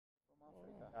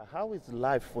How is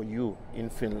life for you in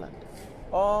Finland?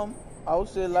 I would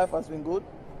say life has been good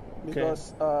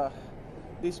because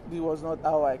this was not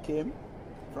how I came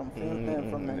from Finland,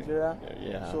 from Nigeria.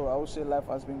 Yeah. So I would say life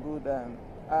has been good,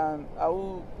 and I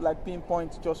would like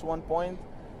pinpoint just one point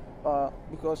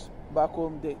because back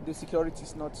home the security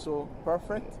is not so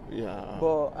perfect. Yeah.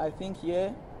 But I think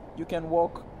here you can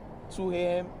walk 2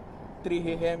 a.m.,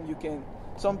 3 a.m. You can.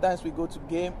 Sometimes we go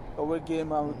to away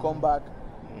game, and we come back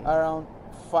around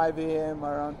 5 a.m.,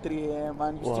 around 3 a.m.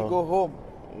 and you still go home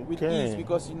with ease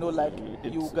because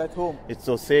you get home. It's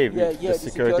so safe. Yeah, the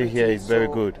security here is very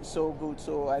good. So good.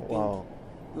 So I think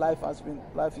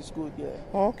life is good. Yeah.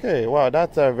 Okay. Wow,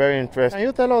 that's very interesting. Can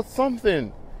you tell us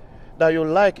something that you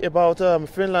like about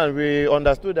Finland? We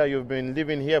understood that you've been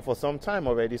living here for some time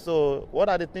already. So what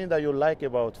are the things that you like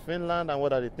about Finland, and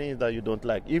what are the things that you don't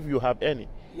like, if you have any?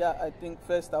 Yeah, I think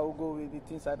first I will go with the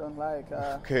things I don't like.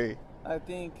 Okay. I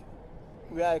think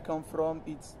where I come from,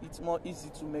 it's more easy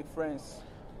to make friends,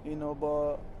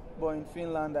 but in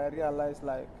Finland I realized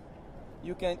like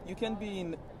you can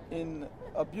be in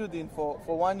a building for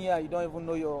 1 year, you don't even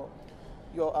know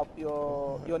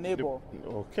your neighbor.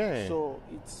 Okay. So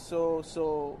it's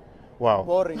so wow,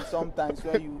 boring sometimes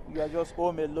when you are just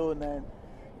home alone, and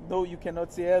no, you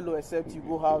cannot say hello except you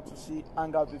go out to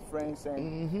hang out with friends,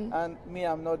 and me,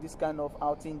 I'm not this kind of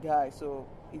outing guy, so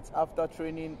it's after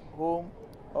training home,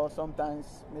 or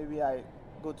sometimes maybe I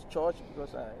go to church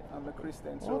because I'm a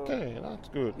Christian. So okay, that's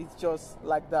good. it's just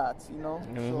like that,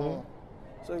 so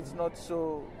it's not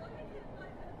so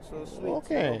sweet.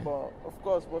 Okay. But of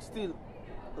course, but still,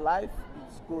 life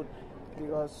is good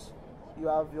because you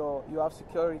have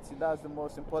security. That's the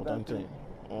most important thing.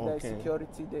 Okay. There's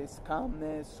security, there's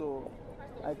calmness. So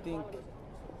I think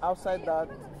outside that,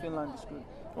 Finland is good.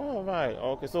 All right.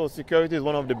 Okay. So security is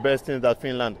one of the best things that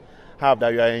Finland have,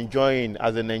 that you are enjoying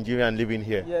as a Nigerian living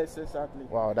here. Yes, exactly.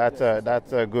 Wow, that's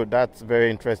good. That's very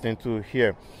interesting to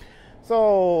hear.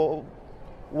 So,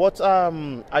 what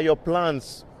are your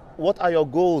plans? What are your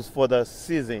goals for the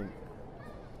season?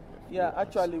 Yeah,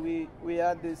 actually, we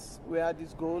had this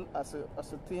goal as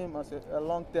a team, as a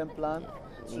long-term plan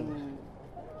to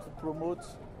promote,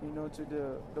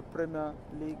 to the Premier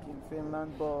League in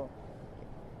Finland. But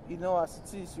as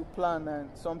it is, you plan, and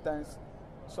sometimes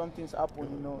some things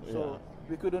happen, So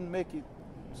we couldn't make it.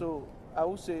 So I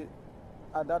would say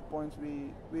at that point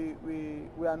we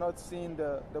are not seeing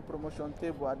the promotion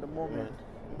table at the moment.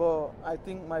 But I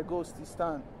think my goals still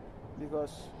stand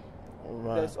because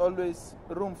there's always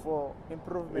room for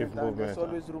improvement, and there's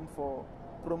always room for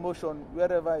promotion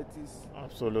wherever it is.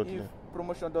 Absolutely. If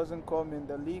promotion doesn't come in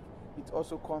the league, it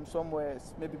also comes somewhere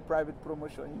else, maybe private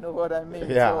promotion. You know what I mean?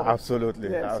 Yeah, so, absolutely.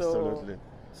 Yeah, absolutely.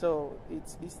 So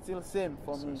it's still same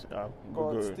for me,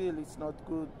 but still it's not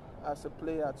good as a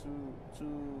player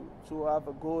to have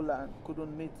a goal and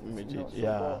couldn't meet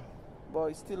it. But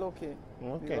it's still okay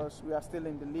because we are still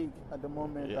in the league at the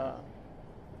moment. Yeah.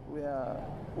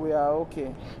 We are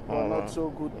okay. We're not so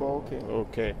good, but okay.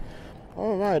 Okay.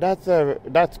 All right.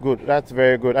 That's good. That's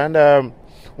very good. And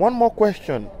one more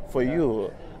question for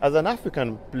you. As an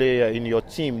African player in your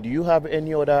team, do you have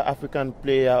any other African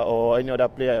player or any other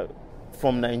player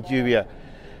from Nigeria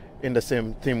in the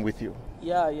same team with you?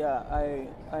 Yeah. I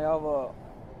have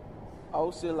I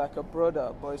would say like a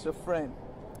brother, but it's a friend.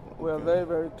 We are very,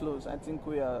 very close. I think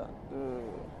we are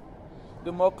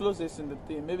the more closest in the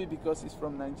team, maybe because he's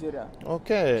from Nigeria.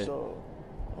 Okay. So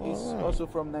he's also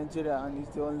from Nigeria, and he's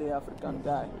the only African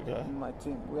guy in my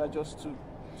team. We are just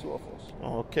two of us.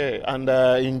 Okay. And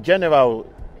in general,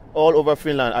 all over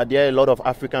Finland, are there a lot of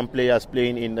African players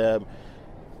playing in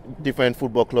different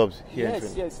football clubs here in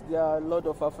Finland? Yes, there are a lot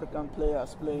of African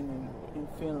players playing in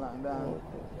Finland, and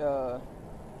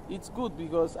it's good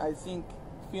because I think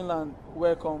Finland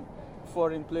welcome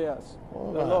foreign players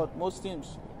a lot. Most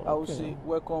teams, I would say,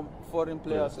 welcome foreign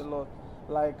players a lot.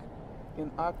 Like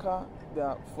in Aka, they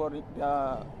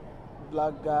are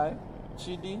black guy,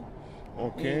 Chidi.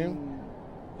 Okay. In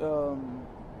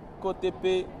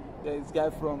Kotepe, there is guy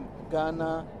from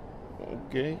Ghana.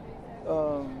 Okay.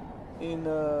 In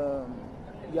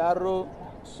Yaro,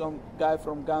 some guy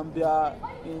from Gambia.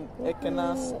 In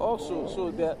Ekenas also.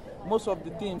 So most of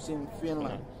the teams in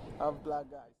Finland have black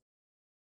guys.